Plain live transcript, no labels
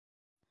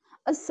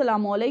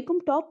अस्सलामुअलैकुम।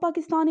 Top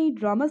Pakistani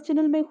dramas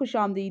channel में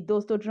खुशामदीद।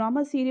 दोस्तों,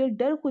 ड्रामा सीरियल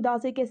डर खुदा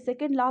से के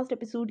सेकंड लास्ट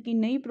एपिसोड की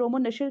नई प्रोमो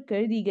नशर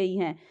कर दी गई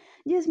है,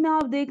 जिसमें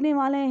आप देखने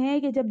वाले हैं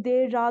कि जब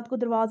देर रात को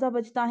दरवाज़ा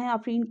बजता है,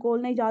 आफरीन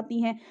खोलने जाती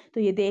हैं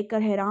तो ये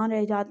देखकर हैरान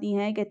रह जाती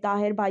हैं कि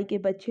ताहिर भाई के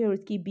बच्चे और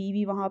उसकी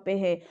बीवी वहाँ पे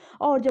है।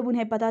 और जब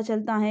उन्हें पता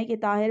चलता है कि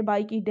ताहिर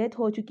भाई की डेथ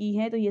हो चुकी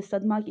है तो ये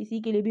सदमा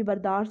किसी के लिए भी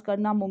बर्दाश्त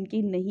करना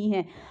मुमकिन नहीं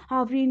है।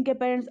 आफरीन के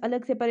पेरेंट्स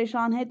अलग से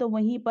परेशान हैं तो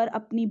वहीं पर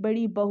अपनी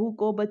बड़ी बहू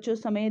को बच्चों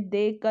समेत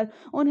देखकर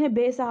उन्हें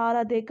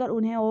बेसहारा देखकर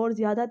उन्हें और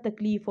ज़्यादा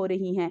तकलीफ़ हो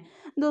रही हैं।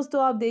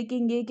 दोस्तों, आप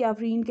देखेंगे कि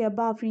आफरीन के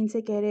अब्बा आफरीन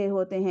से कह रहे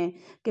होते हैं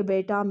कि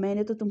बेटा,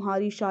 मैंने तो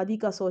तुम्हारी शादी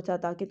का सोचा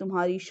था कि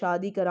तुम्हारी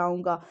शादी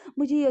कराऊंगा।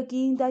 मुझे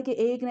यकीन था कि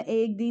एक न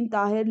एक दिन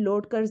ताहिर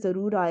लौट कर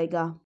ज़रूर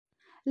आएगा,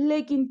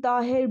 लेकिन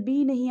ताहिर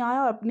भी नहीं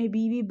आया और अपने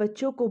बीवी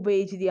बच्चों को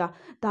बेच दिया।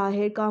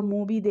 ताहिर का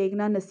मुंह भी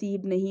देखना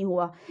नसीब नहीं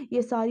हुआ।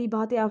 ये सारी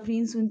बातें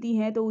आफरीन सुनती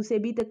हैं तो उसे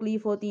भी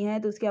तकलीफ़ होती हैं।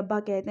 तो उसके अब्बा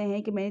कहते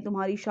हैं कि मैंने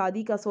तुम्हारी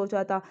शादी का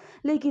सोचा था,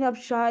 लेकिन अब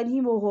शायद ही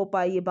वो हो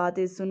पाए। ये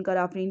बातें सुनकर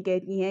आफरीन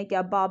कहती हैं कि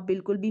अब्बा, आप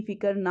बिल्कुल भी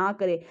फ़िक्र ना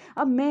करें,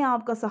 अब मैं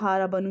आपका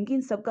सहारा बनूंगी,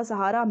 इन सब का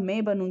सहारा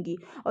मैं बनूंगी।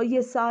 और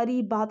ये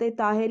सारी बातें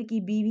ताहिर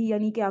की बीवी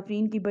यानी कि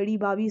आफरीन की बड़ी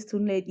भाभी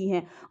सुन लेती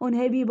हैं।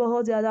 उन्हें भी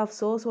बहुत ज़्यादा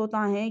अफसोस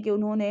होता है कि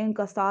उन्होंने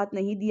उनका साथ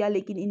नहीं दिया,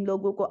 लेकिन इन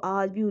लोगों को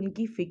आज भी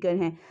उनकी फ़िक्र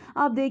है।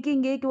 आप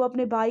देखेंगे कि वो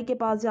अपने भाई के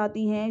पास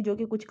जाती हैं, जो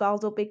कि कुछ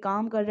कागज़ों पे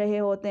काम कर रहे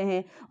होते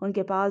हैं।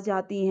 उनके पास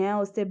जाती हैं,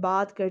 उससे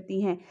बात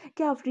करती हैं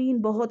कि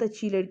आफरीन बहुत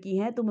अच्छी लड़की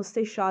है, तुम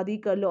उससे शादी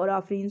कर लो और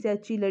आफरीन से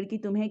अच्छी लड़की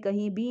तुम्हें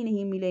कहीं भी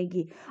नहीं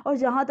मिलेगी। और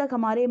जहाँ तक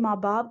हमारे माँ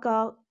बाप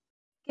का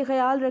के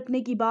ख़्याल रखने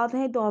की बात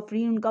है तो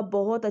आफरीन उनका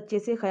बहुत अच्छे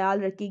से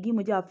ख़्याल रखेगी,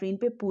 मुझे आफरीन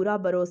पे पूरा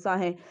भरोसा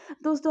है।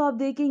 दोस्तों, आप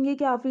देखेंगे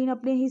कि आफरीन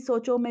अपने ही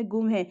सोचों में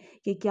गुम है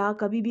कि क्या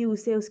कभी भी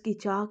उसे उसकी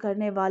चाह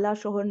करने वाला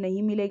शौहर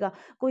नहीं मिलेगा,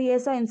 कोई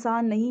ऐसा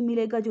इंसान नहीं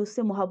मिलेगा जो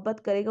उससे मोहब्बत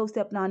करेगा, उसे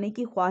अपनाने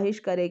की ख्वाहिश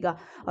करेगा।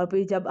 और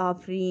फिर जब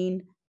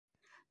आफरीन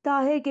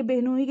ताहिर के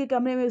बहनोई के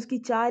कमरे में उसकी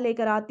चाय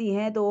लेकर आती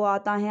हैं तो वो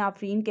आता है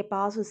आफरीन के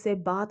पास, उससे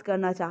बात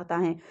करना चाहता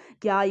है।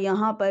 क्या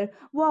यहाँ पर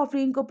वो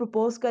आफरीन को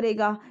प्रपोज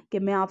करेगा कि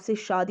मैं आपसे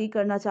शादी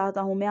करना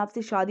चाहता हूँ, मैं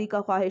आपसे शादी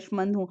का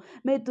ख्वाहिशमंद हूँ,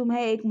 मैं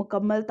तुम्हें एक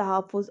मुकम्मल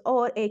तहफ़्फ़ुज़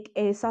और एक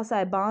ऐसा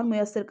साहिबान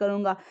मुयस्सर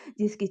करूँगा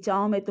जिसकी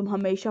चाह में तुम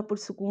हमेशा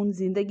पुरसुकून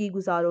ज़िंदगी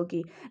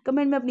गुजारोगी।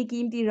 कमेंट में अपनी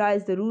कीमती राय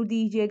ज़रूर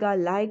दीजिएगा,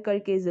 लाइक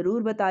करके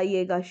ज़रूर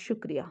बताइएगा।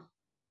 शुक्रिया।